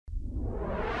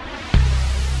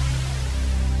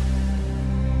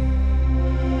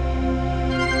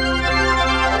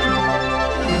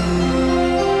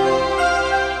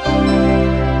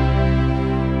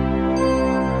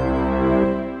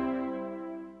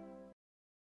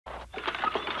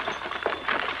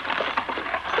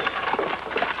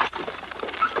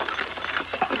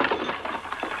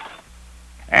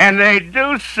And they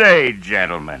do say,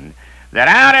 gentlemen, that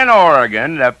out in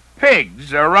Oregon, the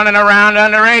pigs are running around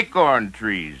under acorn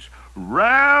trees,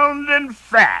 round and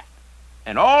fat,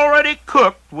 and already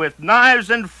cooked with knives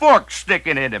and forks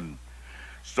sticking in them,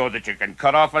 so that you can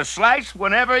cut off a slice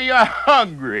whenever you're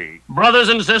hungry. Brothers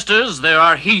and sisters, there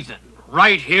are heathen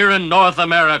right here in North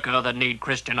America that need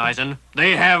Christianizing.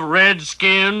 They have red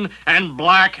skin and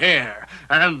black hair,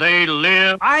 and they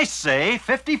live... I say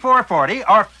 5440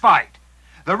 or fight.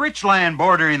 The rich land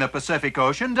bordering the Pacific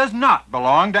Ocean does not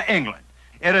belong to England.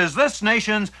 It is this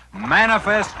nation's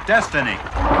manifest destiny.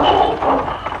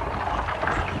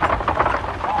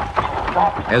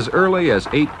 As early as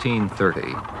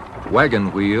 1830,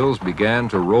 wagon wheels began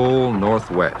to roll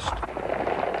northwest.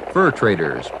 Fur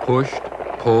traders pushed,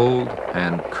 pulled,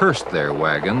 and cursed their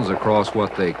wagons across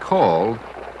what they called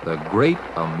the Great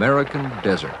American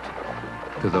Desert,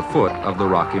 to the foot of the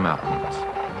Rocky Mountains.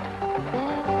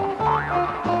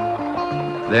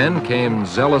 Then came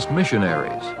zealous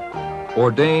missionaries,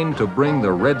 ordained to bring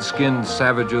the red-skinned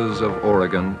savages of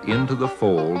Oregon into the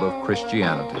fold of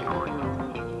Christianity.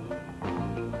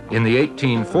 In the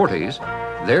 1840s,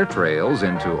 their trails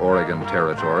into Oregon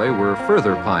Territory were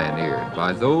further pioneered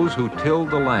by those who tilled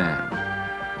the land.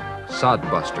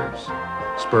 Sodbusters,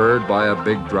 spurred by a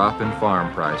big drop in farm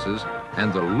prices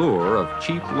and the lure of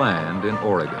cheap land in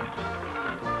Oregon.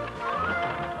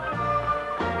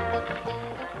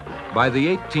 By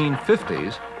the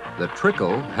 1850s, the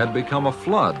trickle had become a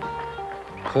flood.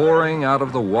 Pouring out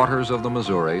of the waters of the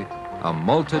Missouri, a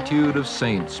multitude of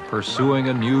saints pursuing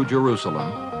a new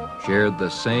Jerusalem shared the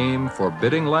same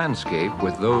forbidding landscape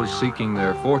with those seeking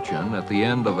their fortune at the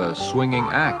end of a swinging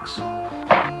axe.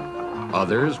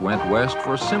 Others went west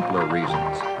for simpler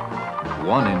reasons.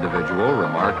 One individual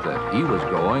remarked that he was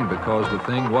going because the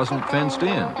thing wasn't fenced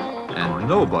in, and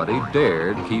nobody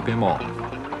dared keep him off.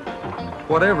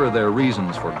 Whatever their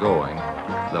reasons for going,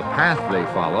 the path they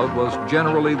followed was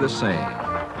generally the same.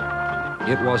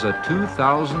 It was a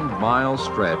 2,000-mile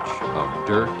stretch of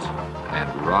dirt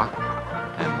and rock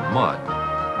and mud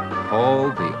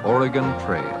called the Oregon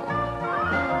Trail.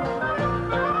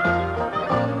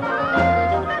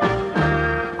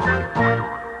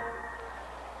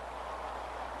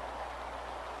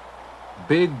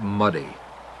 Big Muddy,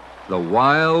 the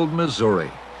wild Missouri.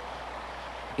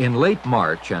 In late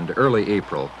March and early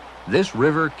April, this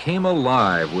river came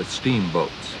alive with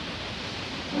steamboats.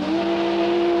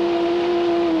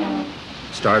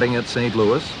 Starting at St.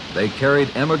 Louis, they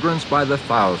carried emigrants by the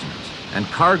thousands and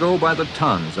cargo by the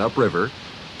tons upriver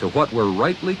to what were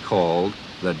rightly called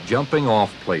the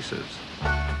jumping-off places.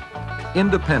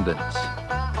 Independence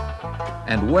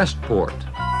and Westport,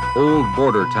 old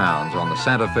border towns on the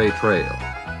Santa Fe Trail.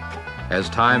 As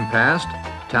time passed,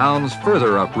 towns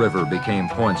further upriver became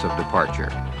points of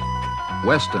departure.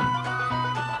 Weston,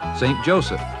 St.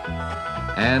 Joseph,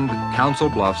 and Council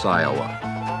Bluffs, Iowa.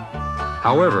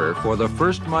 However, for the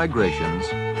first migrations,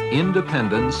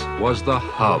 Independence was the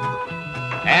hub.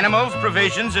 Animals,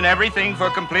 provisions, and everything for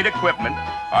complete equipment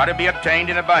are to be obtained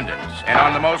in abundance and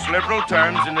on the most liberal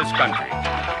terms in this country.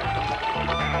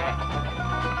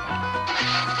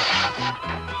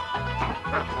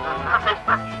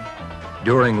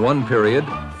 During one period,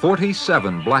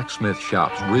 47 blacksmith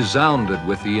shops resounded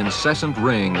with the incessant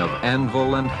ring of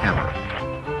anvil and hammer.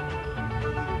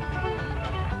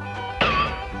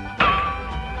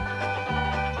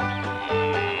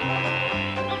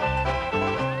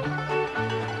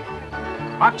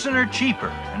 Oxen are cheaper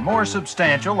and more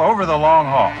substantial over the long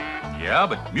haul. Yeah,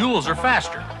 but mules are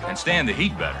faster and stand the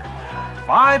heat better.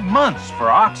 5 months for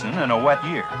oxen in a wet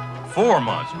year. 4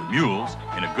 months with mules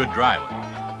in a good dry one.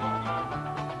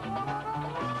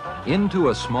 Into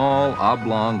a small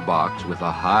oblong box with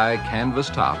a high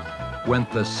canvas top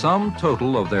went the sum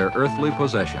total of their earthly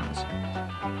possessions.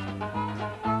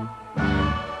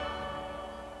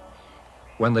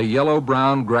 When the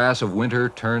yellow-brown grass of winter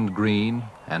turned green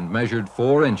and measured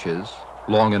 4 inches,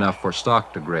 long enough for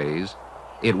stock to graze,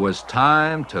 it was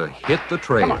time to hit the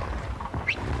trail.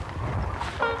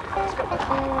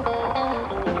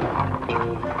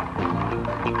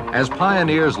 As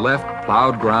pioneers left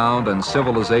plowed ground and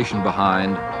civilization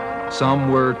behind, some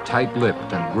were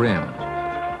tight-lipped and grim,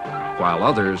 while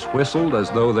others whistled as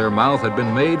though their mouth had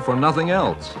been made for nothing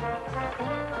else.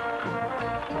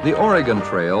 The Oregon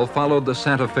Trail followed the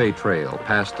Santa Fe Trail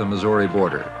past the Missouri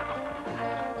border.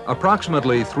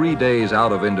 Approximately 3 days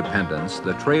out of Independence,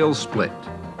 the trail split.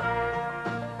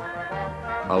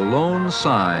 A lone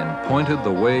sign pointed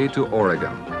the way to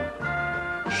Oregon.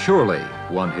 Surely,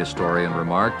 one historian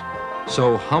remarked,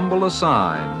 so humble a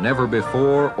sign never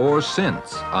before or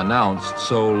since announced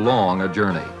so long a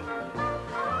journey.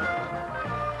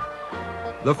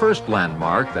 The first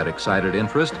landmark that excited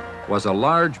interest was a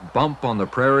large bump on the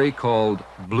prairie called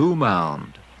Blue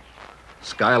Mound.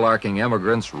 Skylarking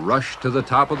emigrants rushed to the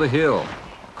top of the hill,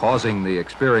 causing the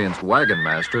experienced wagon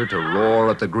master to roar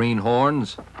at the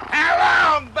greenhorns.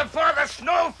 How long before the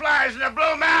snow flies in the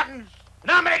Blue Mountains?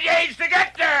 And how many days to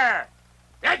get there?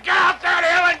 Get out that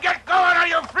hill and get going or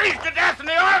you'll freeze to death in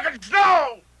the Oregon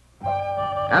snow!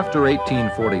 After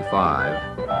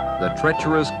 1845, the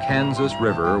treacherous Kansas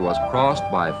River was crossed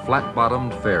by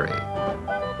flat-bottomed ferry.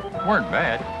 Weren't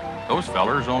bad. Those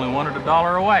fellers only wanted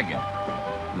 $1 a wagon.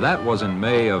 That was in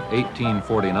May of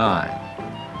 1849.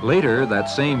 Later that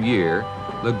same year,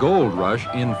 the gold rush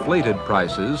inflated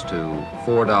prices to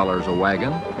 $4 a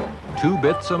wagon, 2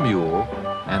 bits a mule,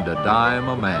 and a dime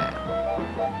a man.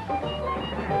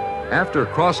 After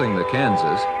crossing the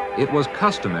Kansas, it was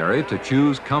customary to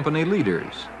choose company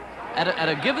leaders. At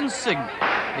a given signal,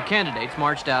 the candidates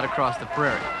marched out across the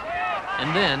prairie.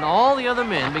 And then all the other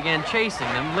men began chasing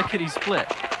them lickety-split.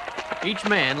 Each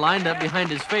man lined up behind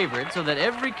his favorite so that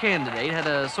every candidate had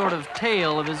a sort of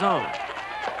tail of his own.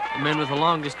 The men with the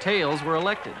longest tails were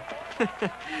elected.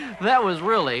 That was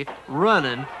really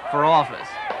running for office.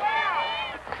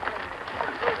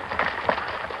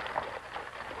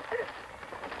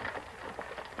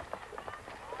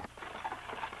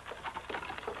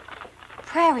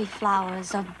 Prairie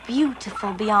flowers are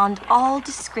beautiful beyond all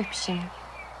description.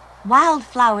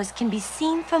 Wildflowers can be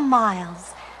seen for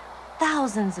miles.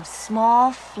 Thousands of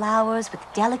small flowers with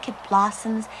delicate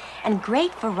blossoms and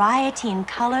great variety in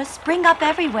color spring up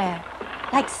everywhere,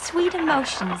 like sweet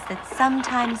emotions that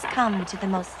sometimes come to the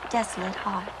most desolate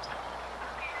heart.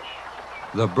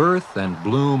 The birth and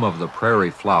bloom of the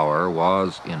prairie flower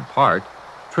was, in part,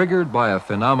 triggered by a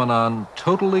phenomenon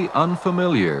totally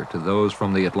unfamiliar to those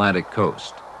from the Atlantic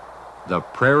coast, the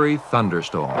prairie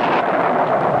thunderstorm.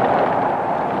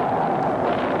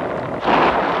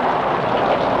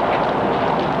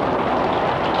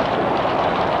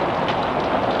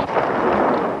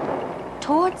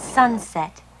 Towards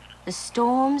sunset, the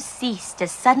storm ceased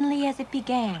as suddenly as it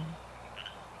began.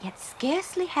 Yet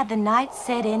scarcely had the night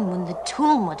set in when the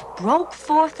tumult broke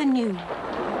forth anew.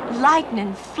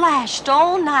 Lightning flashed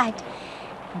all night,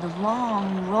 and the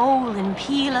long roll and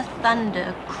peal of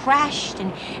thunder crashed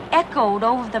and echoed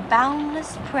over the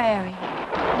boundless prairie.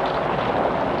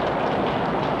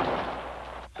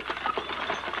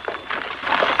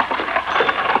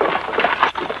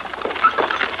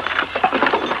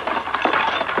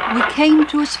 We came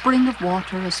to a spring of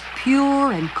water as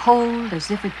pure and cold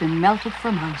as if it had been melted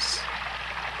from ice.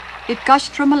 It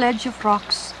gushed from a ledge of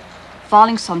rocks,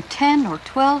 falling some 10 or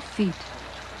 12 feet.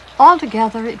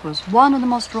 Altogether, it was one of the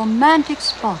most romantic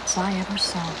spots I ever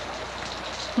saw.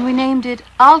 And we named it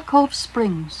Alcove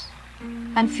Springs,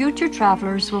 and future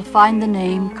travelers will find the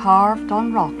name carved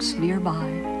on rocks nearby.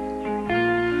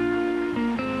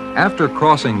 After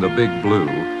crossing the Big Blue,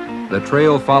 the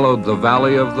trail followed the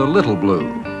valley of the Little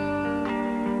Blue.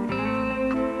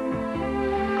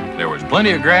 There was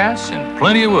plenty of grass and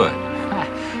plenty of wood.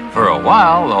 For a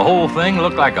while, the whole thing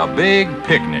looked like a big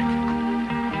picnic.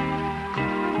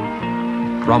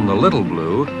 From the Little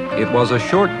Blue, it was a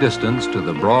short distance to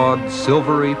the broad,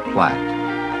 silvery Platte.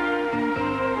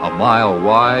 A mile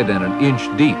wide and an inch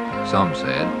deep, some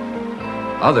said.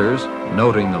 Others,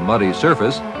 noting the muddy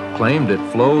surface, claimed it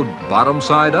flowed bottom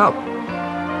side up.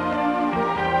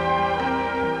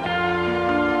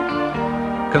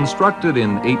 Constructed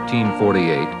in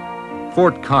 1848,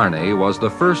 Fort Kearny was the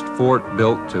first fort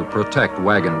built to protect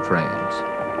wagon trains.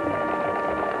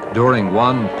 During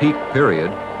one peak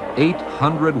period,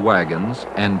 800 wagons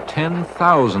and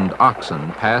 10,000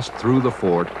 oxen passed through the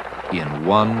fort in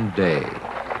one day.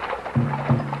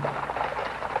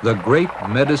 The Great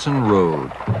Medicine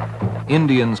Road.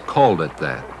 Indians called it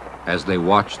that as they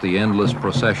watched the endless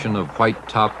procession of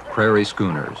white-topped prairie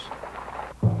schooners.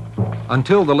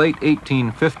 Until the late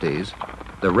 1850s,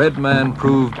 the red man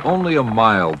proved only a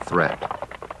mild threat,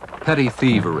 petty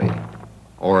thievery,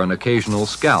 or an occasional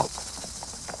scalp.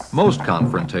 Most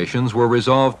confrontations were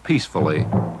resolved peacefully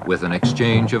with an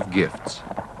exchange of gifts.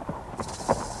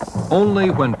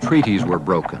 Only when treaties were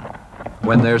broken,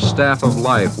 when their staff of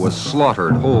life was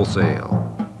slaughtered wholesale,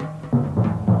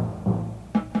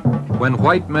 when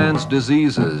white man's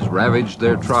diseases ravaged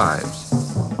their tribes,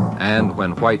 and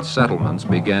when white settlements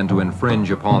began to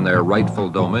infringe upon their rightful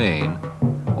domain,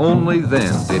 only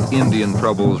then did Indian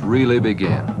troubles really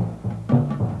begin.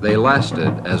 They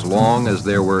lasted as long as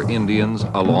there were Indians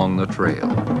along the trail.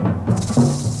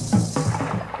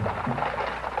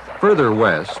 Further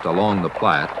west, along the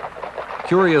Platte,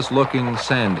 curious-looking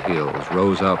sand hills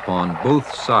rose up on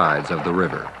both sides of the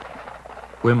river.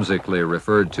 Whimsically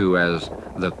referred to as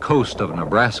the coast of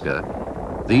Nebraska,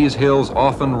 these hills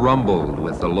often rumbled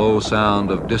with the low sound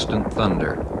of distant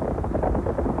thunder.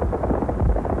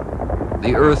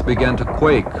 The earth began to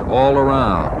quake all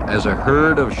around as a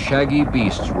herd of shaggy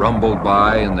beasts rumbled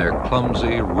by in their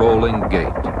clumsy, rolling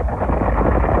gait.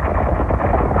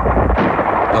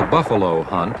 The buffalo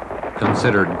hunt,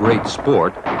 considered great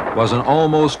sport, was an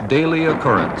almost daily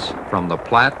occurrence from the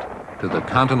Platte to the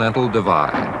Continental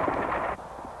Divide.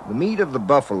 The meat of the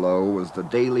buffalo was the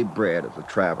daily bread of the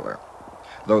traveler.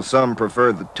 Though some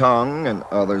preferred the tongue and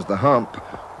others the hump,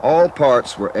 all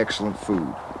parts were excellent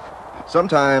food.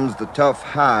 Sometimes the tough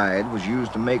hide was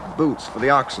used to make boots for the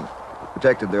oxen,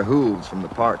 protected their hooves from the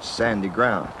parched, sandy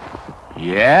ground.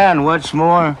 Yeah, and what's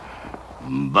more,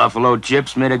 buffalo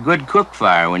chips made a good cook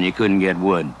fire when you couldn't get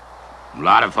wood. A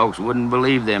lot of folks wouldn't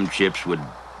believe them chips would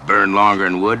burn longer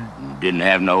than wood and didn't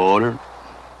have no odor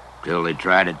till they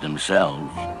tried it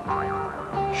themselves.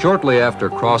 Shortly after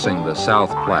crossing the South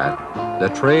Platte, the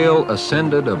trail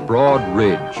ascended a broad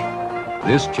ridge.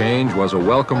 This change was a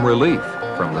welcome relief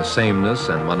from the sameness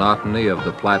and monotony of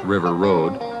the Platte River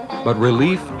Road, but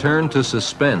relief turned to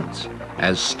suspense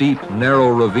as steep, narrow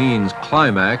ravines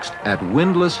climaxed at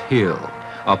Windlass Hill,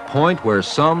 a point where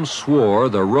some swore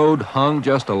the road hung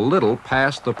just a little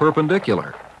past the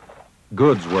perpendicular.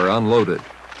 Goods were unloaded,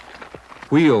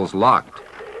 wheels locked,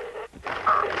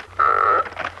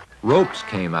 ropes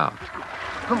came out.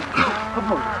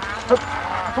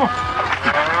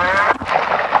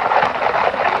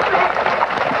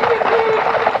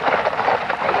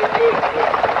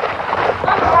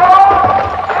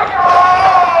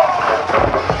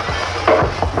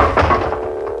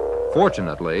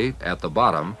 Fortunately, at the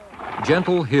bottom,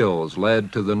 gentle hills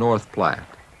led to the North Platte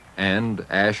and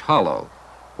Ash Hollow,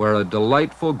 where a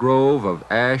delightful grove of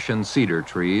ash and cedar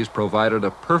trees provided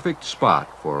a perfect spot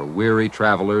for weary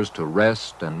travelers to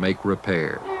rest and make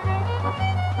repair.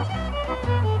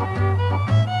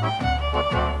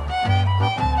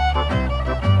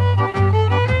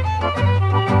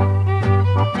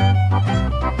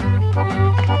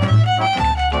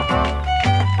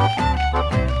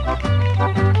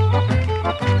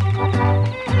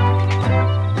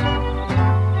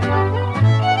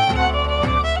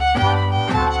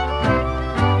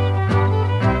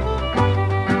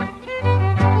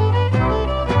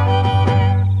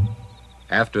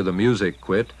 After the music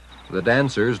quit, the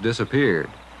dancers disappeared,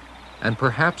 and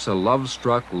perhaps a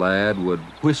love-struck lad would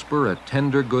whisper a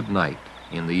tender good night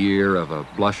in the ear of a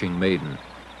blushing maiden,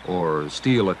 or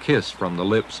steal a kiss from the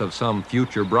lips of some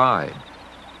future bride.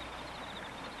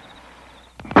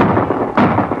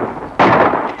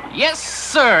 Yes,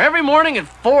 sir. Every morning at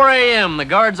 4 a.m., the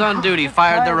guards on duty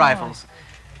fired their rifles.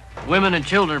 Women and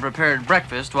children prepared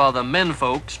breakfast while the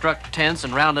menfolk struck tents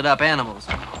and rounded up animals.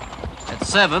 At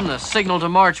 7, the signal to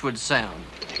march would sound,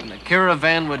 and the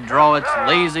caravan would draw its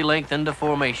lazy length into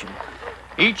formation.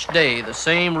 Each day, the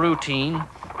same routine,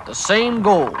 the same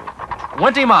goal,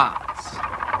 20 miles.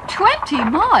 20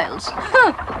 miles?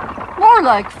 More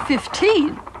like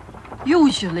 15.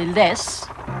 Usually less.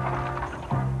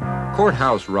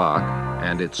 Courthouse Rock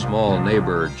and its small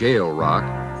neighbor Jail Rock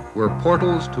were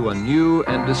portals to a new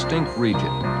and distinct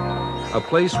region, a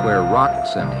place where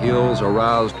rocks and hills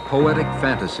aroused poetic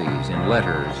fantasies in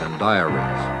letters and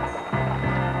diaries.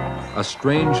 A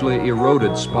strangely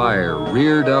eroded spire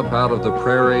reared up out of the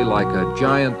prairie like a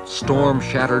giant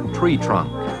storm-shattered tree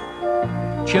trunk.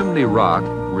 Chimney Rock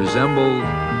resembled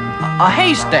A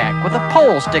haystack with a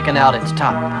pole sticking out its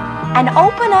top. An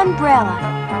open umbrella.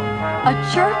 A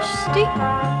church steeple.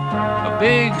 A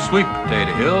big sweet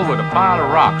potato hill with a pile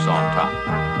of rocks on top.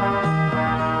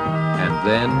 and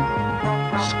then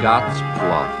Scott's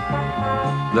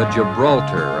Bluff, the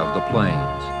Gibraltar of the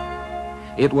plains.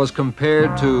 It was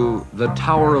compared to the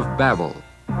Tower of Babel,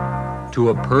 to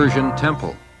a Persian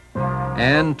temple,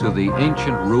 and to the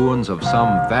ancient ruins of some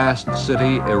vast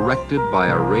city erected by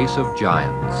a race of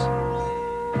giants.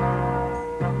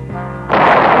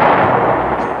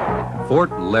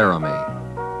 Fort Laramie,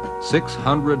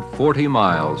 640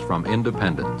 miles from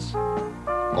Independence.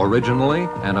 Originally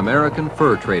an American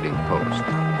fur trading post.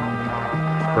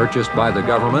 Purchased by the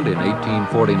government in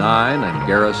 1849 and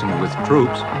garrisoned with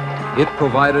troops, it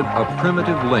provided a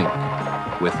primitive link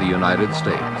with the United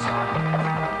States.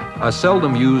 A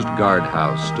seldom-used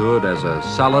guardhouse stood as a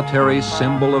solitary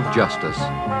symbol of justice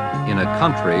in a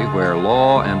country where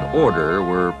law and order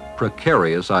were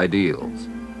precarious ideals.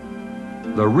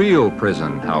 The real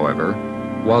prison, however,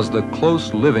 was the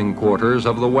close living quarters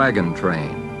of the wagon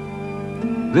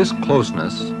train. This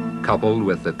closeness, coupled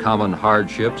with the common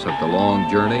hardships of the long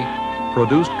journey,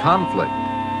 produced conflict.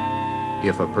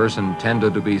 If a person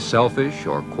tended to be selfish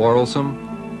or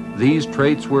quarrelsome, these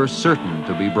traits were certain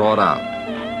to be brought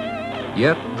out.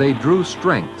 Yet they drew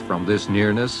strength from this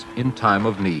nearness in time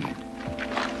of need.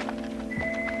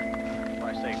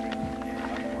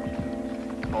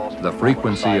 The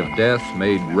frequency of death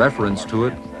made reference to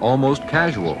it almost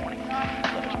casual.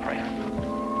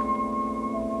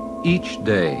 Each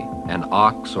day, an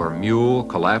ox or mule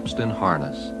collapsed in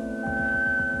harness.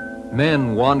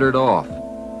 Men wandered off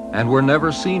and were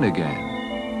never seen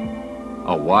again.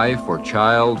 A wife or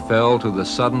child fell to the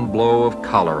sudden blow of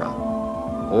cholera,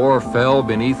 or fell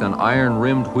beneath an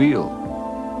iron-rimmed wheel.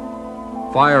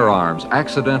 Firearms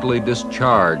accidentally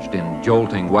discharged in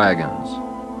jolting wagons.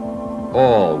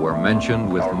 All were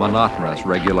mentioned with monotonous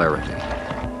regularity.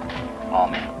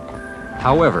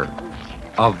 However,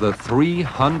 of the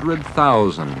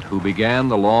 300,000 who began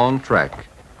the long trek,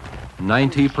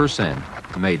 90%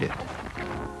 made it.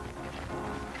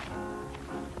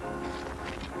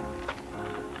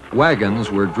 Wagons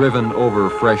were driven over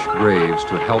fresh graves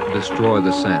to help destroy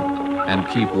the scent and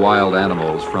keep wild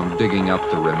animals from digging up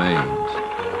the remains.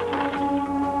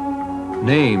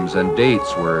 Names and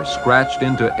dates were scratched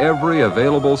into every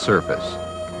available surface.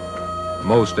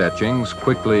 Most etchings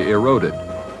quickly eroded,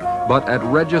 but at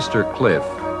Register Cliff,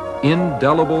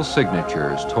 indelible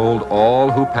signatures told all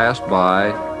who passed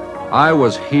by, "I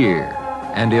was here,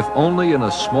 and if only in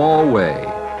a small way,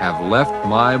 have left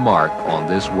my mark on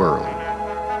this world."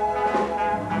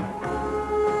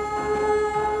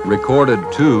 Recorded,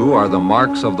 too, are the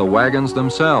marks of the wagons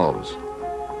themselves.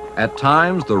 At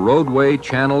times, the roadway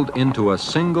channeled into a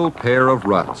single pair of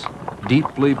ruts,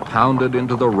 deeply pounded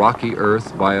into the rocky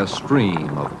earth by a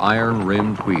stream of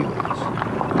iron-rimmed wheels.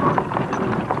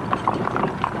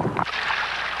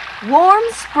 Warm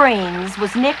Springs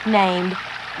was nicknamed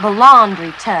the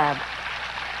laundry tub.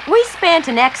 We spent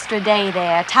an extra day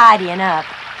there tidying up.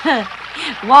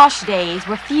 Wash days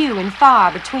were few and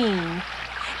far between.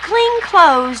 Clean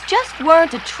clothes just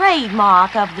weren't a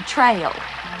trademark of the trail.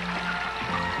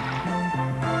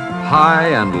 High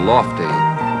and lofty,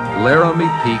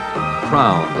 Laramie Peak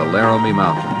crowned the Laramie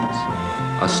Mountains,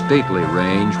 a stately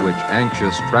range which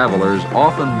anxious travelers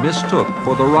often mistook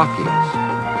for the Rockies.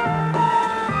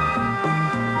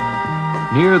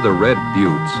 Near the Red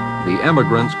Buttes, the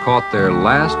emigrants caught their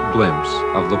last glimpse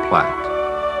of the Platte.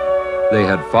 They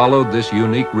had followed this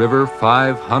unique river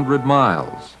 500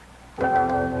 miles.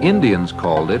 Indians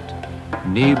called it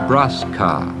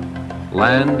Nebraska,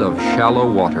 land of shallow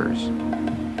waters.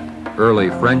 Early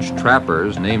French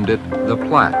trappers named it the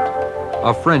Platte,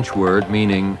 a French word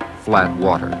meaning flat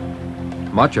water.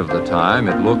 Much of the time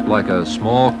it looked like a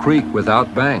small creek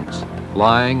without banks,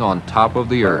 lying on top of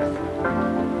the earth.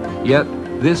 Yet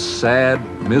this sad,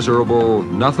 miserable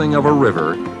nothing of a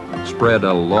river spread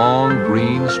a long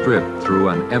green strip through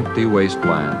an empty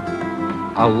wasteland,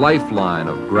 a lifeline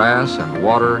of grass and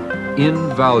water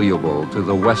invaluable to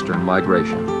the western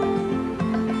migration.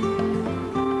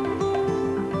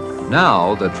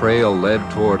 Now the trail led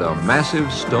toward a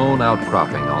massive stone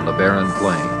outcropping on the barren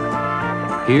plain.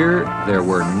 Here there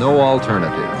were no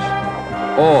alternatives.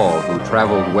 All who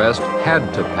traveled west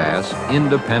had to pass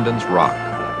Independence Rock,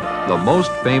 the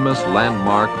most famous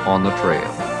landmark on the trail.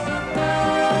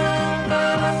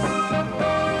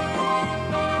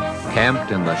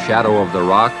 Camped in the shadow of the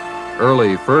rock,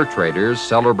 early fur traders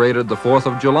celebrated the 4th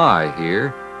of July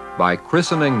here by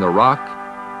christening the rock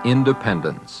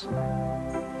Independence.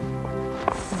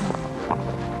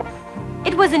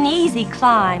 It was an easy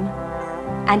climb,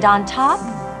 and on top,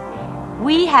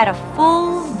 we had a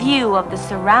full view of the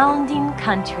surrounding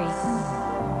country.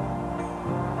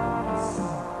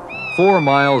 4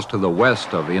 miles to the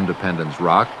west of Independence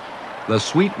Rock, the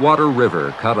Sweetwater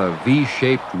River cut a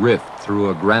V-shaped rift through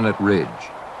a granite ridge.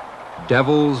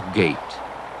 Devil's Gate.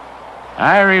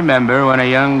 I remember when a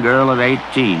young girl of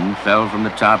 18 fell from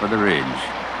the top of the ridge.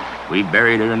 We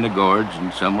buried her in the gorge,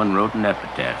 and someone wrote an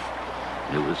epitaph.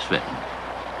 It was fitting.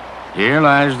 Here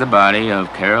lies the body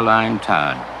of Caroline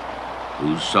Todd,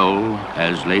 whose soul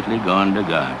has lately gone to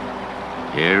God.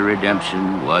 Ere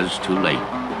redemption was too late.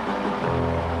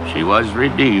 She was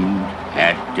redeemed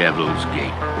at Devil's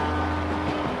Gate.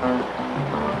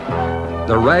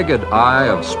 The ragged eye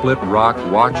of Split Rock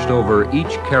watched over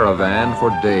each caravan for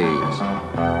days.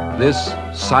 This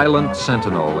silent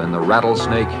sentinel in the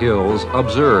Rattlesnake Hills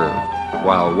observed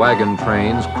while wagon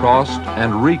trains crossed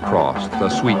and recrossed the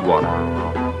Sweetwater.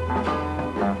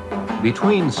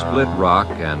 Between Split Rock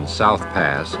and South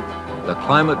Pass, the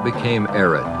climate became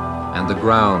arid and the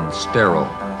ground sterile.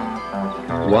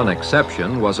 One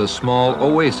exception was a small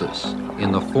oasis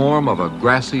in the form of a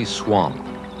grassy swamp,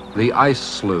 the Ice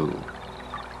Slough.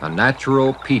 A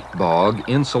natural peat bog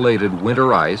insulated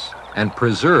winter ice and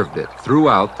preserved it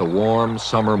throughout the warm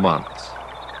summer months.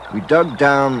 We dug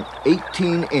down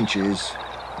 18 inches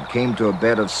and came to a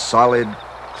bed of solid,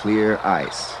 clear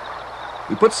ice.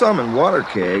 We put some in water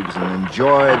kegs and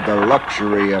enjoyed the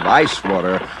luxury of ice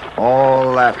water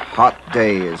all that hot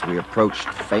day as we approached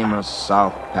famous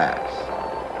South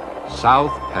Pass.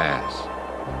 South Pass,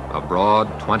 a broad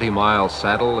 20-mile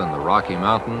saddle in the Rocky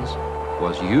Mountains,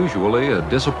 was usually a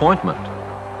disappointment.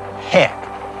 Heck,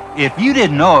 if you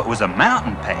didn't know it was a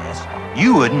mountain pass,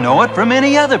 you wouldn't know it from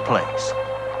any other place.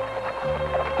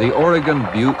 The Oregon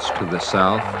Buttes to the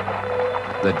south,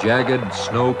 the jagged,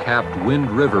 snow-capped Wind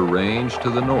River Range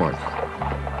to the north.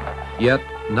 Yet,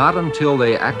 not until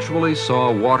they actually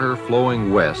saw water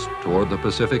flowing west toward the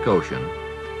Pacific Ocean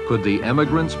could the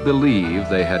emigrants believe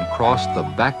they had crossed the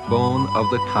backbone of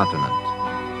the continent.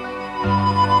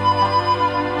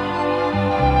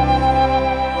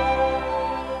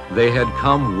 They had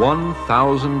come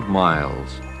 1,000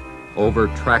 miles over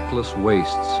trackless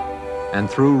wastes and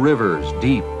through rivers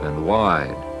deep and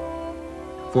wide.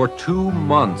 For 2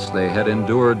 months they had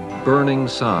endured burning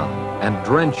sun and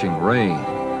drenching rain.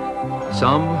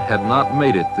 Some had not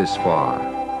made it this far,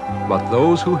 but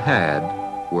those who had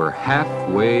were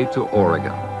halfway to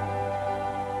Oregon.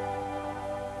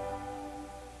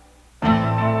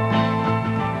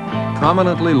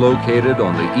 Prominently located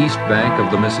on the east bank of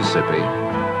the Mississippi,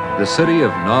 the city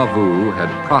of Nauvoo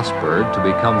had prospered to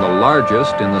become the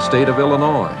largest in the state of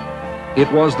Illinois.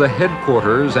 It was the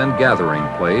headquarters and gathering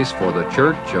place for the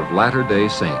Church of Latter-day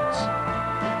Saints.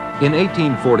 In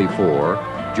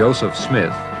 1844, Joseph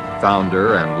Smith,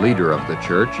 founder and leader of the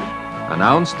church,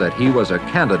 announced that he was a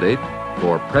candidate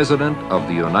for President of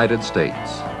the United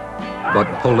States.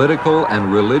 But political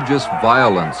and religious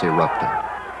violence erupted.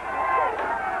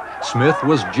 Smith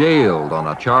was jailed on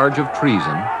a charge of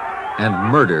treason and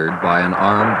murdered by an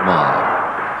armed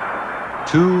mob.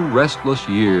 2 restless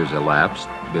years elapsed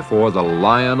before the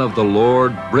Lion of the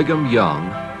Lord, Brigham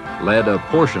Young, led a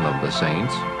portion of the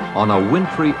saints on a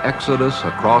wintry exodus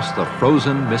across the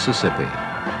frozen Mississippi,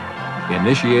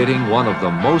 initiating one of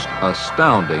the most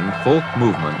astounding folk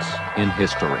movements in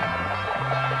history.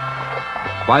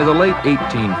 By the late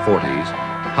 1840s,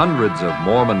 hundreds of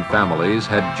Mormon families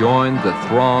had joined the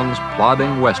throngs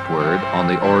plodding westward on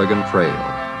the Oregon Trail.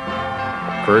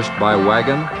 First by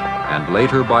wagon and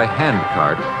later by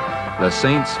handcart, the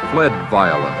saints fled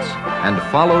violence and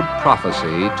followed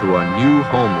prophecy to a new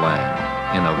homeland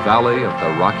in a valley of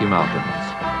the Rocky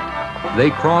Mountains.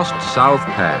 They crossed South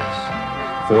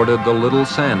Pass, forded the Little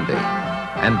Sandy,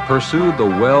 and pursued the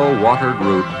well-watered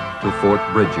route to Fort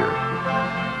Bridger.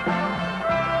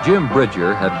 Jim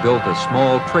Bridger had built a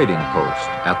small trading post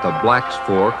at the Black's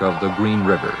Fork of the Green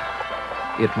River.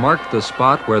 It marked the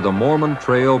spot where the Mormon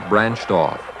Trail branched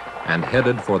off and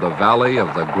headed for the valley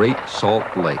of the Great Salt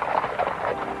Lake.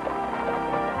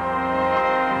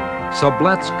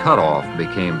 Sublette's Cutoff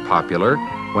became popular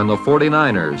when the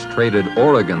 49ers traded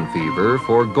Oregon fever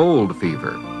for gold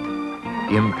fever.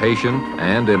 Impatient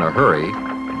and in a hurry,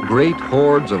 great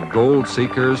hordes of gold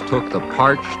seekers took the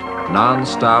parched,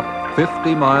 non-stop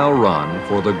 50-mile run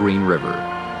for the Green River.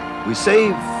 We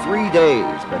saved 3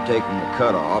 days by taking the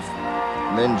cutoff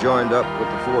and then joined up with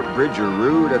the Fort Bridger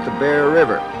route at the Bear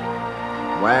River.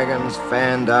 Wagons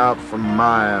fanned out for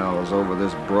miles over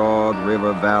this broad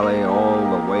river valley all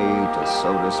the way to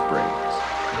Soda Springs.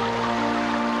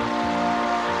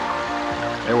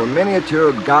 There were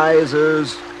miniature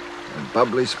geysers and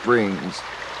bubbly springs,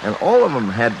 and all of them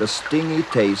had the stingy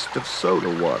taste of soda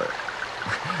water.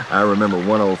 I remember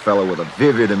one old fellow with a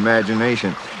vivid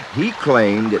imagination. He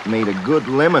claimed it made a good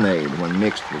lemonade when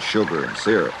mixed with sugar and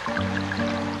syrup.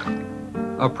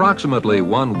 Approximately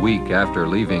 1 week after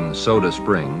leaving Soda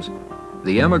Springs,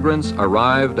 the emigrants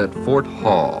arrived at Fort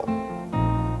Hall.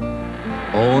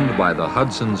 Owned by the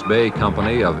Hudson's Bay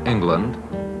Company of England,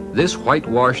 this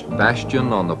whitewashed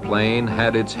bastion on the plain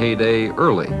had its heyday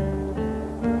early.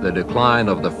 The decline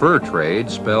of the fur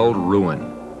trade spelled ruin.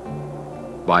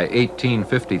 By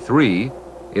 1853,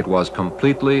 it was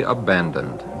completely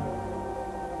abandoned.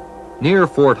 Near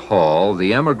Fort Hall,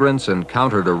 the emigrants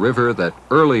encountered a river that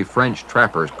early French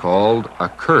trappers called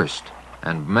accursed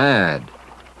and mad.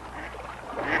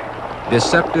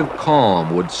 Deceptive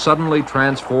calm would suddenly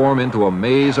transform into a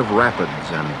maze of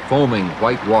rapids and foaming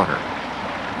white water.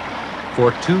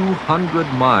 For 200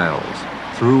 miles,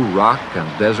 through rock and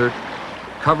desert,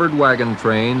 covered wagon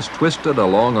trains twisted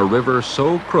along a river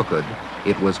so crooked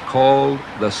it was called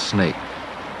the Snake.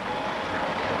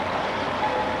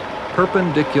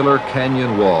 Perpendicular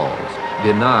canyon walls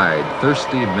denied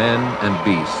thirsty men and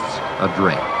beasts a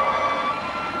drink.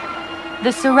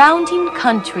 The surrounding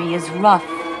country is rough,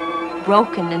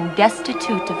 broken and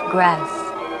destitute of grass.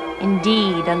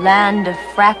 Indeed, a land of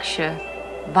fracture,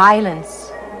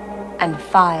 violence, and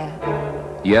fire.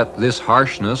 Yet this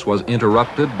harshness was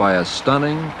interrupted by a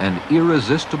stunning and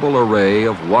irresistible array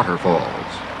of waterfalls.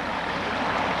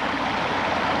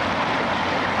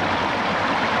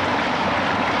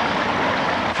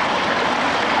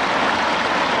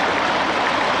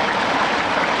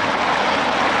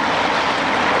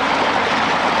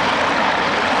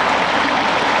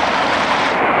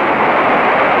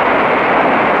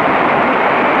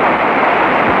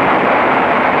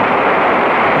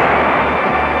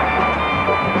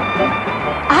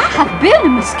 Been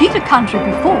in Mosquito Country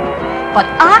before, but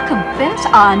I confess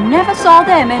I never saw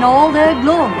them in all their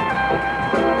glory.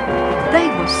 They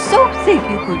were so thick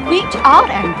you could reach out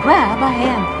and grab a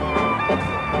handful.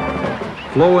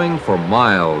 Flowing for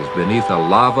miles beneath a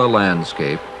lava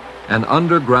landscape, an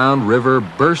underground river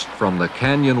burst from the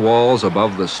canyon walls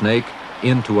above the Snake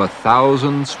into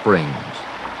 1,000 springs.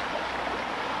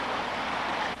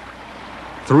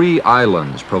 3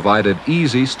 islands provided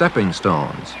easy stepping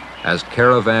stones as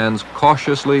caravans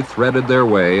cautiously threaded their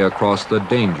way across the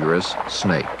dangerous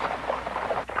Snake.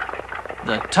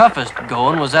 The toughest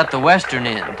going was at the western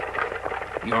end.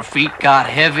 Your feet got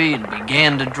heavy and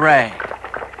began to drag.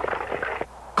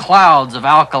 Clouds of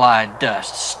alkali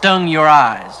dust stung your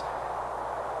eyes,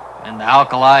 and the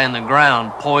alkali in the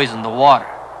ground poisoned the water.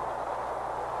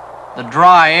 The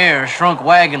dry air shrunk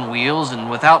wagon wheels, and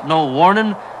without no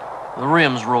warning, the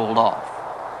rims rolled off.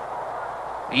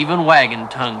 Even wagon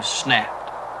tongues snapped.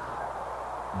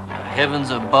 The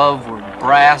heavens above were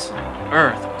brass, and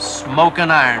earth was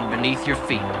smoking iron beneath your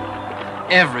feet.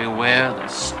 Everywhere the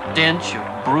stench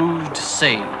of bruised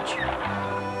sage.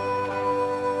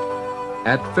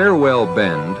 At Farewell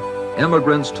Bend,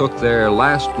 emigrants took their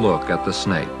last look at the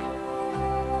Snake.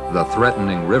 The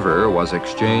threatening river was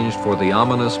exchanged for the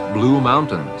ominous Blue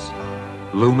Mountains.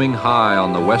 Looming high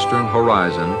on the western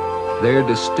horizon, their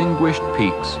distinguished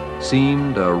peaks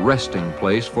seemed a resting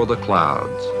place for the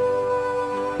clouds.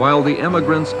 While the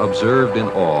emigrants observed in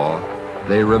awe,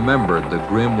 they remembered the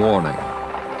grim warning.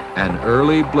 An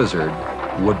early blizzard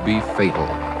would be fatal.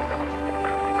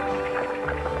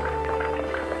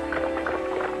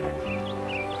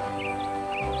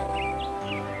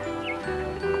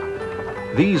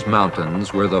 These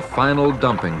mountains were the final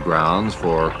dumping grounds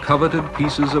for coveted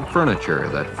pieces of furniture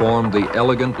that formed the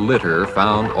elegant litter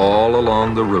found all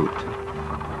along the route.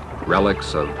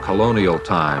 Relics of colonial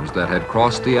times that had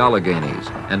crossed the Alleghenies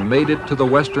and made it to the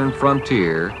western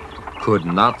frontier could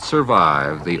not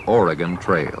survive the Oregon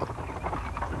Trail.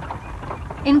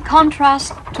 In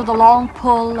contrast to the long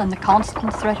pull and the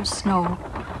constant threat of snow,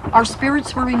 our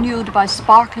spirits were renewed by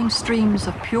sparkling streams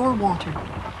of pure water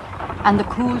and the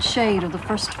cool shade of the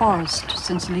first forest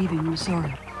since leaving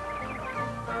Missouri.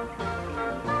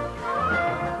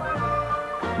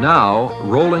 Now,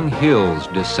 rolling hills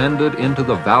descended into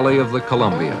the valley of the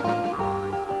Columbia.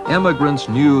 Emigrants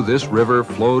knew this river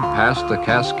flowed past the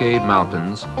Cascade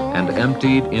Mountains and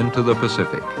emptied into the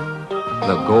Pacific.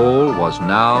 The goal was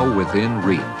now within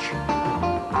reach.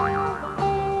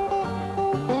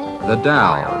 The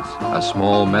Dalles, a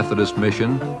small Methodist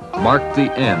mission, marked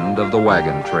the end of the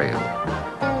wagon trail.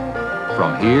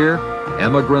 From here,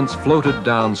 emigrants floated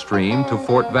downstream to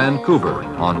Fort Vancouver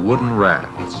on wooden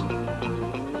rafts.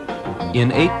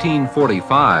 In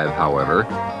 1845, however,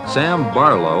 Sam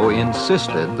Barlow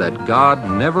insisted that God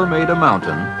never made a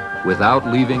mountain without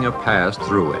leaving a pass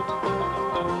through it.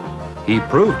 He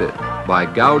proved it by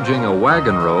gouging a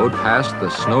wagon road past the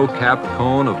snow-capped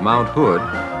cone of Mount Hood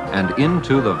and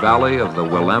into the valley of the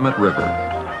Willamette River.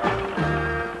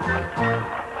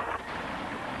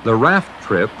 The raft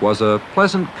trip was a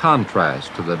pleasant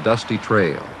contrast to the dusty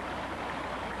trail.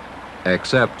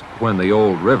 Except when the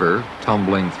old river,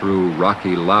 tumbling through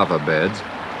rocky lava beds,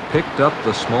 picked up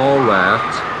the small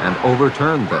rafts and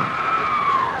overturned them.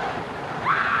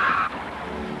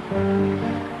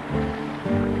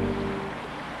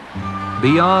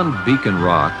 Beyond Beacon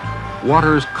Rock,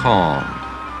 waters calmed,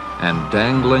 and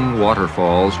dangling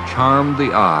waterfalls charmed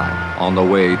the eye on the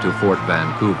way to Fort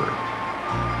Vancouver.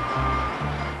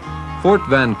 Fort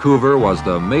Vancouver was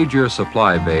the major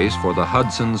supply base for the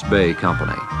Hudson's Bay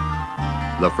Company.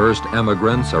 The first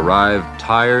emigrants arrived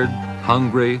tired,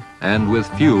 hungry, and with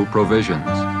few provisions.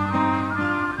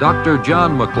 Dr.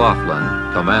 John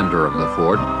McLaughlin, commander of the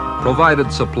fort,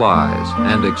 provided supplies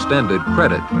and extended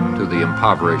credit to the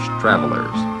impoverished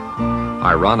travelers.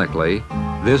 Ironically,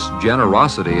 this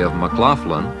generosity of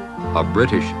McLaughlin, a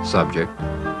British subject,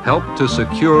 helped to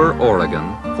secure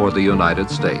Oregon for the United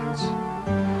States.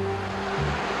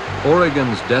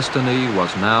 Oregon's destiny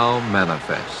was now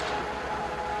manifest.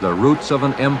 The roots of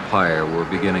an empire were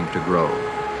beginning to grow.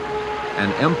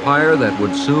 An empire that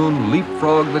would soon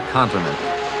leapfrog the continent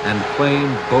and claim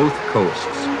both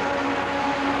coasts.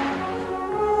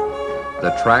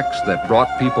 The tracks that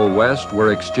brought people west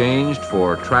were exchanged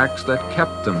for tracks that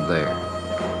kept them there.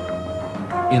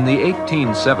 In the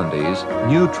 1870s,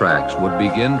 new tracks would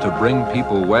begin to bring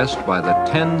people west by the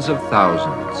tens of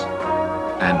thousands.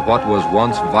 And what was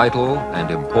once vital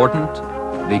and important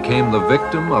became the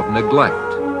victim of neglect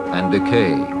and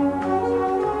decay.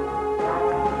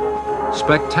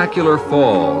 Spectacular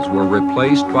falls were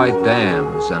replaced by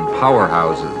dams and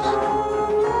powerhouses.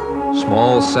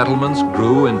 Small settlements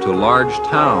grew into large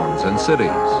towns and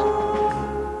cities.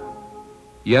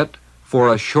 Yet,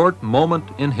 for a short moment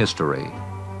in history,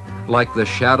 like the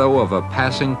shadow of a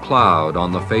passing cloud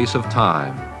on the face of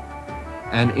time,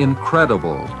 an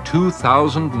incredible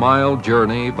 2,000-mile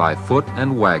journey by foot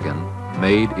and wagon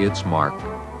made its mark.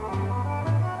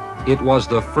 It was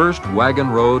the first wagon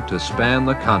road to span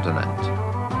the continent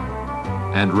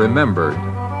and remembered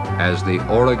as the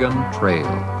Oregon Trail.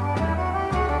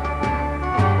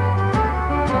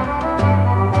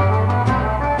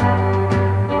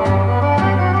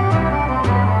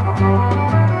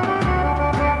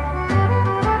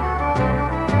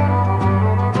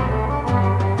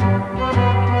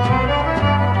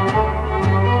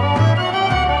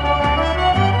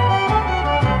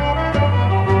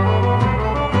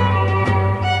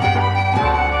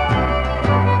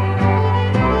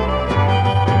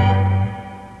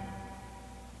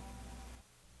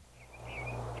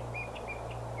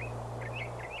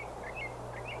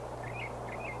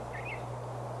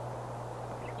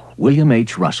 William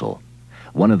H. Russell,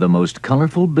 one of the most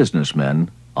colorful businessmen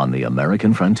on the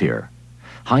American frontier.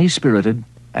 High-spirited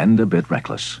and a bit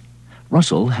reckless,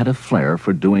 Russell had a flair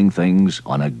for doing things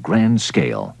on a grand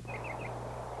scale.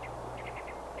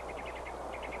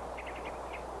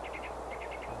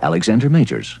 Alexander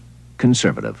Majors,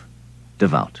 conservative,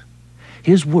 devout.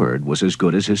 His word was as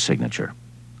good as his signature.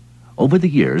 Over the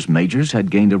years, Majors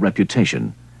had gained a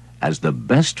reputation as the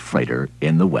best freighter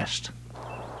in the West.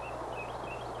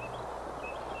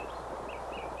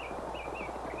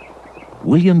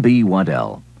 William B.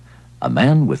 Waddell, a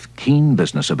man with keen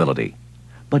business ability,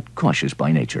 but cautious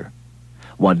by nature.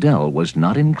 Waddell was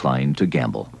not inclined to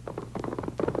gamble.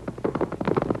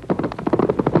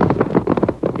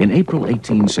 In April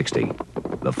 1860,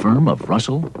 the firm of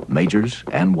Russell, Majors,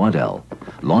 and Waddell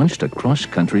launched a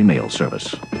cross-country mail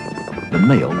service. The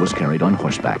mail was carried on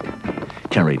horseback,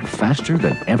 carried faster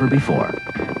than ever before.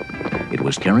 It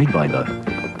was carried by the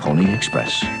Pony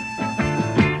Express.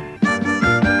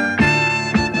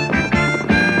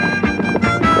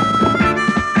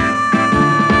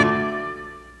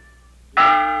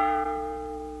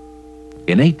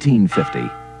 In 1850,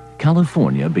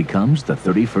 California becomes the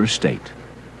 31st state.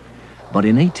 But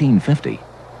in 1850,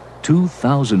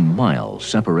 2,000 miles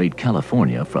separate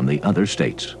California from the other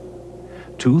states.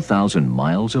 2,000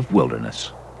 miles of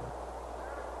wilderness.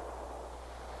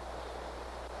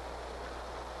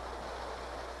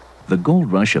 The gold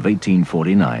rush of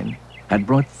 1849 had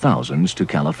brought thousands to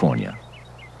California.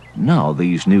 Now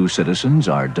these new citizens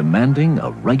are demanding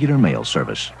a regular mail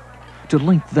service to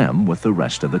link them with the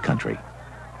rest of the country.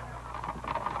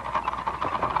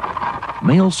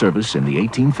 Mail service in the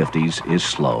 1850s is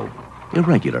slow,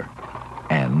 irregular,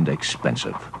 and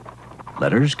expensive.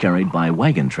 Letters carried by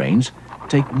wagon trains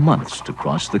take months to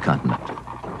cross the continent.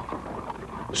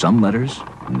 Some letters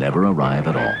never arrive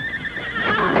at all.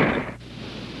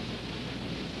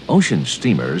 Ocean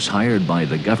steamers hired by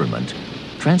the government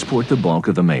transport the bulk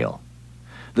of the mail.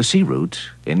 The sea route,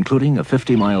 including a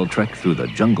 50-mile trek through the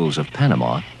jungles of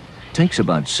Panama, takes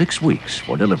about 6 weeks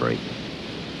for delivery.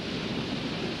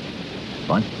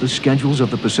 But the schedules of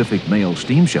the Pacific Mail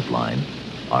Steamship Line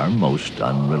are most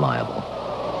unreliable.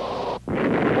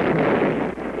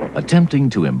 Attempting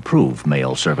to improve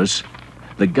mail service,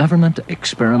 the government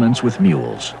experiments with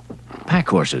mules, pack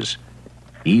horses,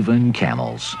 even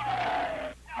camels.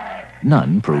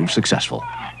 None prove successful.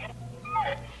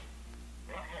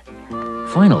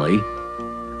 Finally,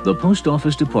 the Post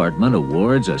Office Department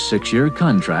awards a 6-year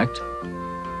contract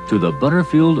to the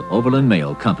Butterfield Overland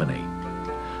Mail Company,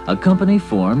 a company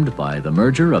formed by the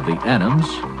merger of the Adams,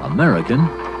 American,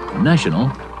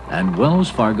 National, and Wells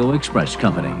Fargo Express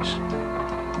companies.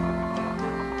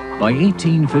 By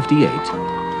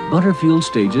 1858, Butterfield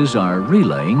stages are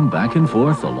relaying back and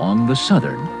forth along the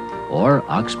southern, or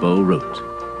Oxbow route.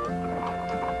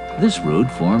 This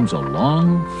route forms a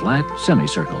long, flat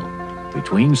semicircle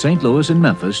between St. Louis and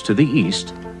Memphis to the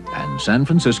east and San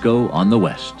Francisco on the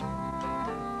west.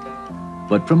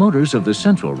 But promoters of the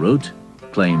Central Route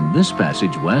claim this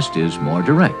passage west is more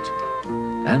direct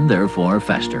and therefore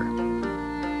faster.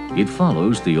 It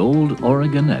follows the old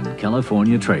Oregon and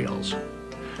California trails.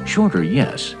 Shorter,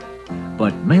 yes,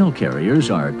 but mail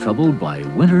carriers are troubled by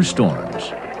winter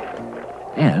storms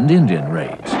and Indian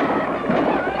raids.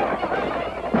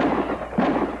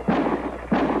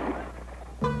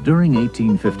 During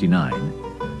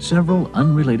 1859, several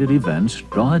unrelated events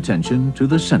draw attention to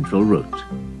the Central Route.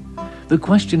 The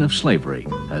question of slavery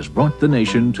has brought the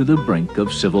nation to the brink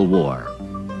of civil war.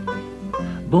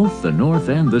 Both the North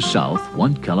and the South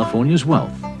want California's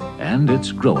wealth and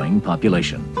its growing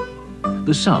population.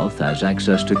 The South has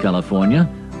access to California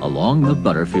along the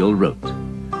Butterfield Route.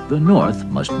 The North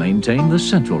must maintain the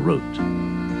Central Route.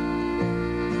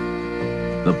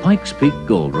 The Pikes Peak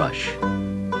Gold Rush.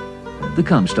 The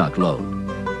Comstock Lode.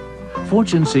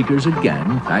 Fortune seekers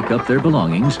again pack up their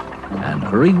belongings and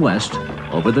hurry west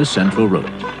over the Central Route.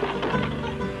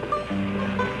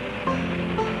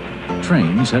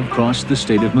 Trains have crossed the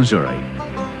state of Missouri,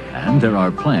 and there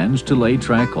are plans to lay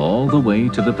track all the way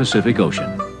to the Pacific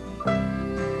Ocean.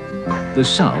 The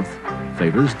South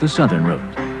favors the Southern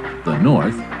Route. The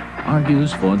North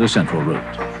argues for the Central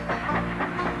Route.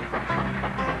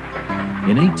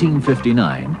 In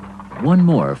 1859, one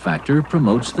more factor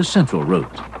promotes the Central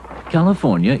Route.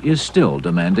 California is still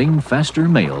demanding faster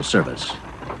mail service.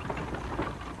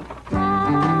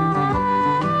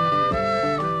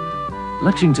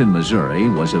 Lexington, Missouri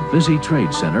was a busy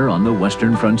trade center on the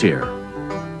western frontier.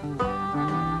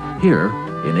 Here,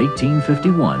 in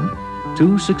 1851,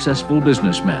 two successful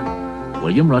businessmen,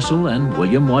 William Russell and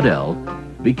William Waddell,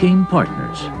 became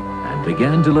partners and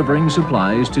began delivering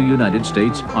supplies to United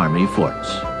States Army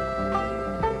forts.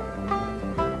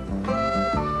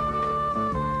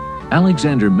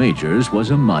 Alexander Majors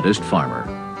was a modest farmer.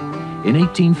 In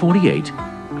 1848,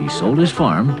 he sold his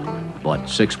farm, bought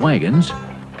 6 wagons,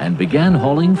 and began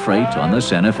hauling freight on the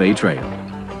Santa Fe Trail.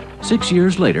 6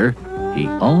 years later, he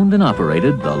owned and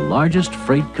operated the largest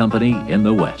freight company in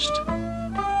the West.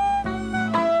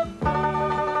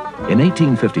 In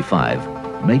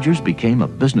 1855, Majors became a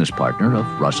business partner of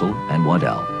Russell and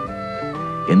Waddell.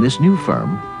 In this new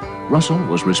firm, Russell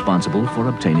was responsible for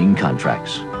obtaining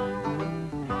contracts.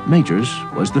 Majors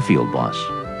was the field boss,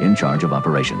 in charge of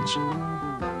operations.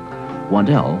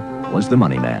 Waddell was the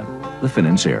money man, the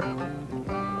financier.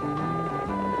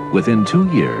 Within 2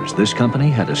 years, this company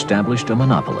had established a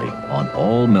monopoly on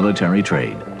all military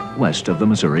trade west of the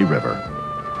Missouri River.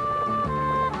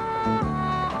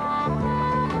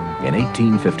 In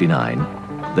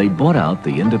 1859, they bought out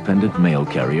the independent mail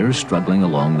carriers struggling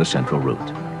along the Central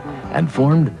Route and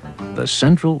formed the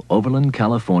Central Overland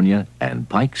California and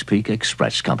Pikes Peak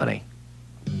Express Company.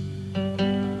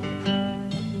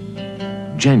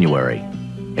 January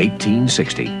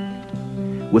 1860.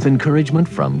 With encouragement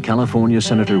from California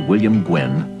Senator William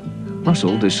Gwynn,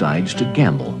 Russell decides to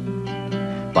gamble.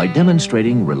 By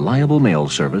demonstrating reliable mail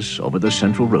service over the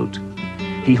Central Route,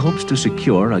 he hopes to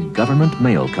secure a government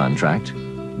mail contract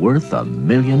worth $1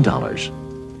 million.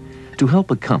 To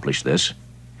help accomplish this,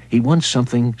 he wants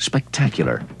something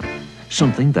spectacular,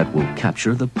 something that will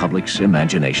capture the public's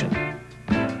imagination.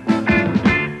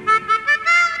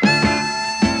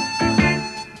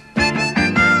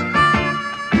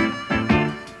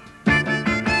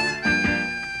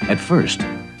 At first,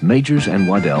 Majors and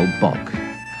Waddell balk.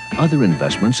 Other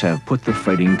investments have put the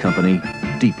freighting company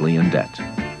deeply in debt.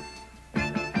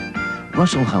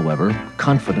 Russell, however,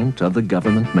 confident of the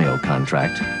government mail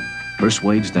contract,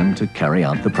 persuades them to carry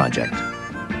out the project.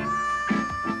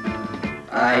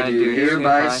 I do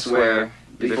hereby swear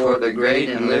before the great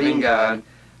and living God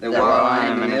that while I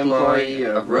am an employee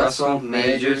of Russell,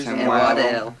 Majors, and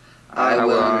Waddell, I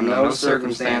will under no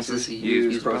circumstances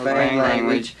use profane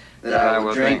language, that I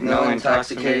will drink no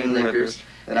intoxicating liquors,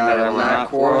 that I will not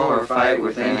quarrel or fight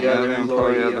with any other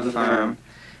employee of the firm,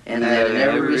 and that in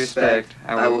every respect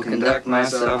I will conduct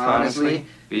myself honestly,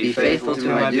 be faithful to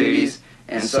my duties,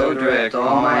 and so direct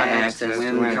all my acts as to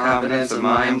win the confidence of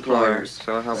my employers.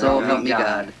 So help me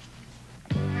God.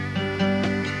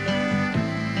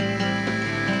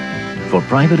 For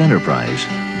private enterprise,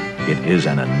 it is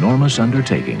an enormous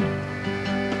undertaking.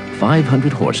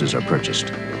 500 horses are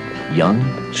purchased, young,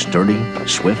 sturdy,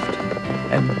 swift,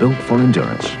 and built for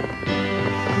endurance.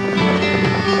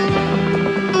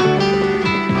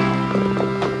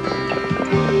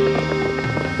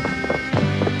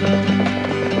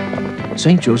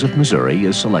 St. Joseph, Missouri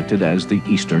is selected as the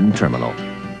eastern terminal.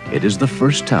 It is the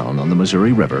first town on the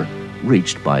Missouri River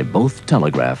reached by both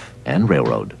telegraph and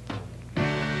railroad.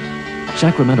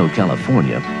 Sacramento,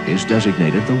 California is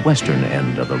designated the western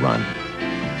end of the run.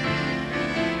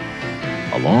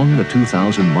 Along the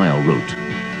 2,000-mile route,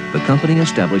 the company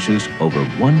establishes over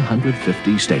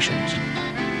 150 stations.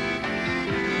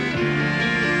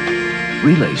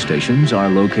 Relay stations are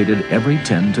located every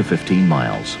 10 to 15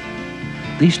 miles.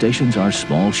 These stations are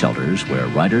small shelters where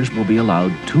riders will be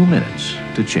allowed 2 minutes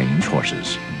to change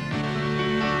horses.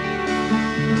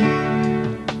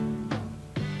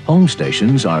 Home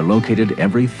stations are located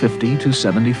every 50 to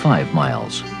 75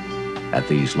 miles. At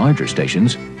these larger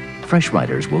stations, fresh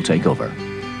riders will take over.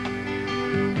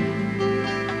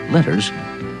 Letters,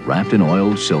 wrapped in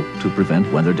oiled silk to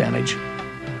prevent weather damage,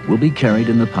 will be carried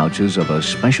in the pouches of a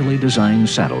specially designed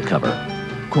saddle cover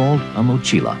called a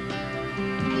mochila.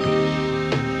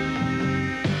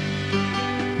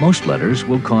 Most letters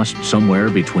will cost somewhere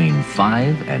between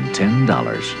 $5 and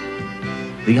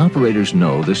 $10. The operators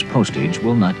know this postage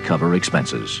will not cover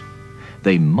expenses.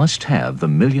 They must have the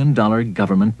 $1 million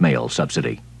government mail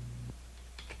subsidy.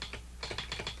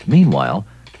 Meanwhile,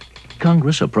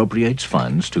 Congress appropriates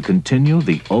funds to continue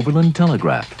the overland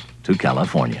telegraph to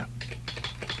California.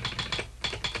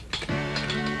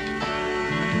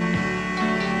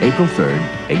 April 3rd,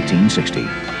 1860.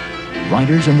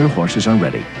 Riders and their horses are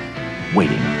ready,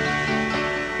 waiting.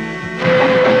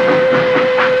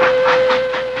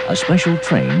 A special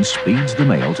train speeds the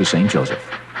mail to St. Joseph.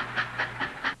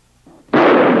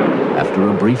 After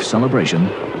a brief celebration,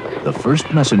 the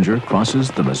first messenger crosses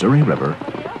the Missouri River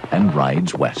and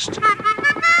rides west.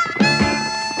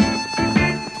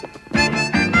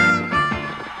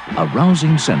 A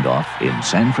rousing send-off in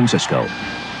San Francisco,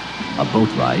 a boat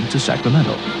ride to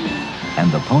Sacramento,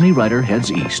 and the Pony Rider heads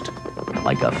east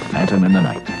like a phantom in the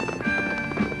night.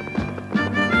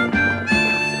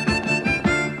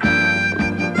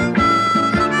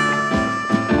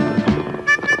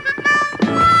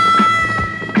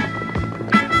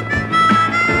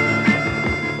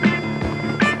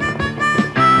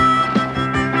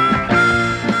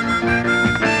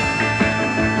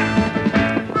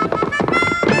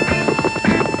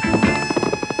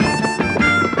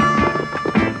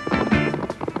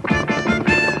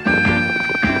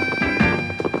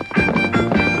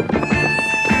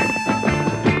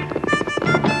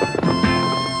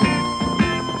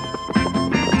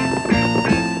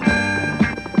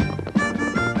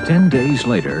 Days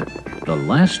later, the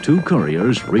last two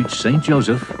couriers reach St.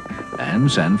 Joseph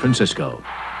and San Francisco.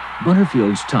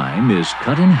 Butterfield's time is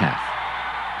cut in half.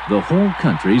 The whole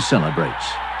country celebrates.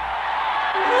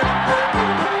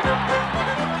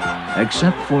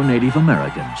 Except for Native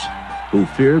Americans, who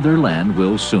fear their land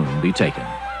will soon be taken.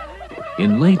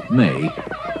 In late May,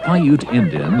 Paiute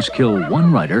Indians kill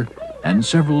one rider and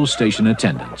several station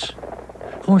attendants.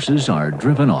 Horses are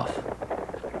driven off.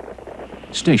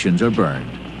 Stations are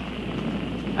burned.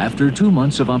 After 2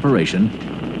 months of operation,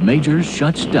 Majors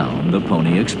shuts down the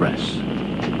Pony Express.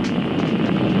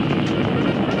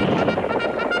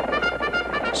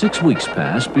 6 weeks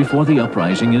pass before the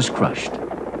uprising is crushed.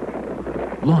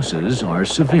 Losses are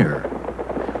severe.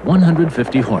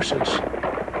 150 horses,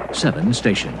 7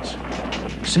 stations,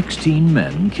 16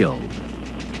 men killed.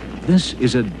 This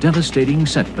is a devastating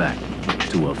setback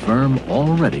to a firm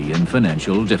already in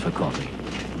financial difficulty.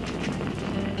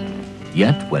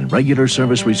 Yet, when regular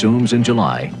service resumes in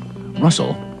July,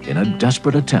 Russell, in a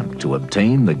desperate attempt to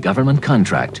obtain the government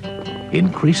contract,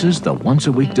 increases the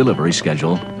once-a-week delivery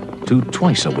schedule to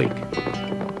twice a week.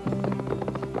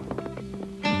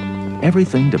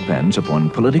 Everything depends upon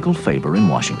political favor in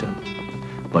Washington.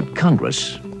 But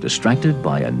Congress, distracted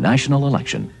by a national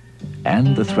election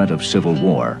and the threat of civil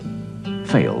war,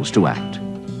 fails to act.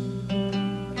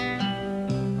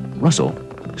 Russell,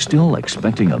 still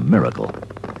expecting a miracle,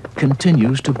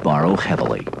 continues to borrow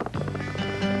heavily.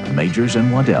 Majors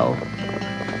and Waddell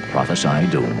prophesy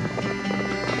doom.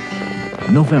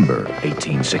 November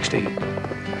 1860.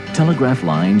 Telegraph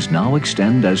lines now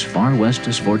extend as far west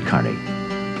as Fort Kearny,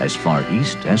 as far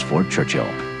east as Fort Churchill.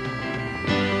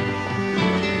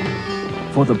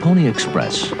 For the Pony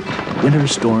Express, winter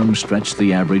storms stretched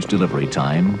the average delivery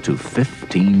time to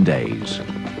 15 days.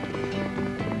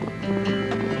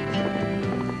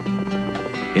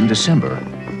 In December,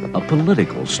 a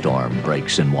political storm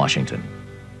breaks in Washington.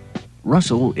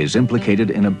 Russell is implicated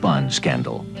in a bond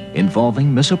scandal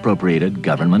involving misappropriated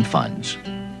government funds.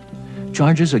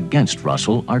 Charges against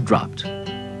Russell are dropped,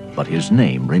 but his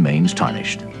name remains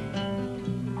tarnished.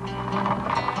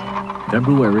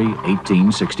 February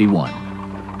 1861.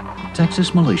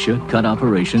 Texas militia cut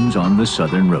operations on the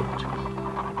southern route.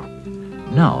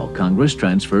 Now Congress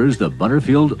transfers the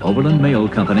Butterfield Overland Mail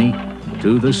Company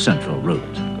to the central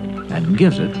route and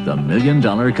gives it the $1 million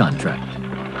contract.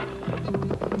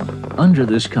 Under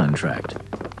this contract,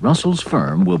 Russell's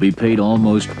firm will be paid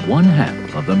almost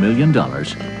 $1/2 of $1 million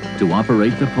to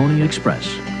operate the Pony Express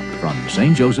from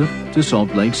St. Joseph to Salt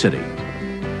Lake City.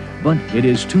 But it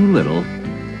is too little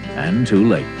and too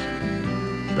late.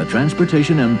 The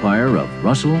transportation empire of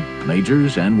Russell,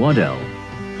 Majors, and Waddell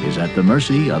is at the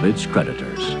mercy of its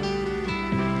creditors.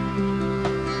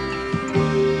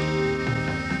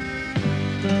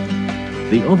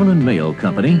 The Overland Mail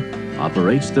Company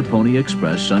operates the Pony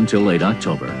Express until late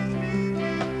October.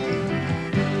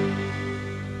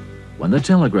 When the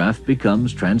telegraph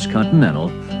becomes transcontinental,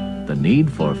 the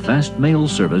need for fast mail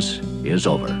service is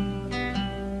over.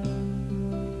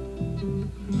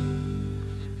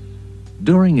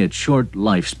 During its short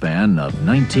lifespan of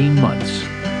 19 months,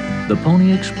 the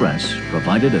Pony Express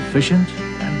provided efficient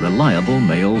and reliable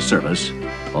mail service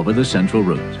over the central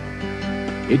route.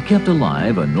 It kept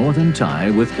alive a northern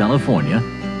tie with California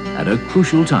at a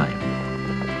crucial time,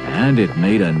 and it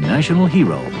made a national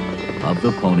hero of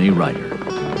the Pony Rider.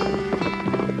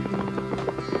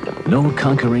 No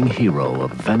conquering hero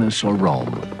of Venice or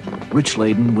Rome, rich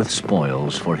laden with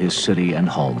spoils for his city and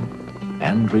home,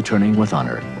 and returning with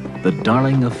honor, the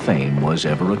darling of fame was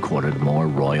ever accorded more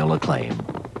royal acclaim.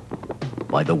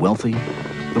 By the wealthy,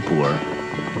 the poor,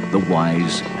 the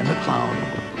wise, and the clown,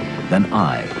 than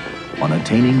I, on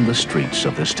attaining the streets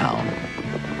of this town.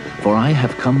 For I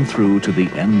have come through to the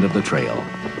end of the trail,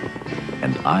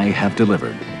 and I have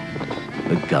delivered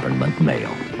the government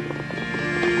mail.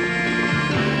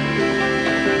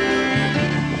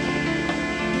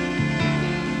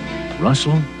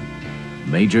 Russell,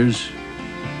 Majors,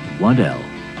 Waddell.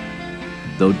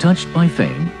 Though touched by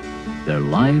fame, their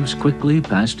lives quickly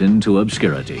passed into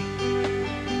obscurity.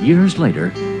 Years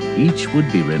later, each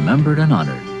would be remembered and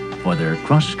honored for their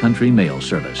cross-country mail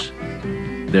service,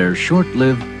 their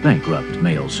short-lived bankrupt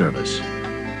mail service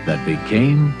that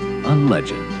became a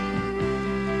legend.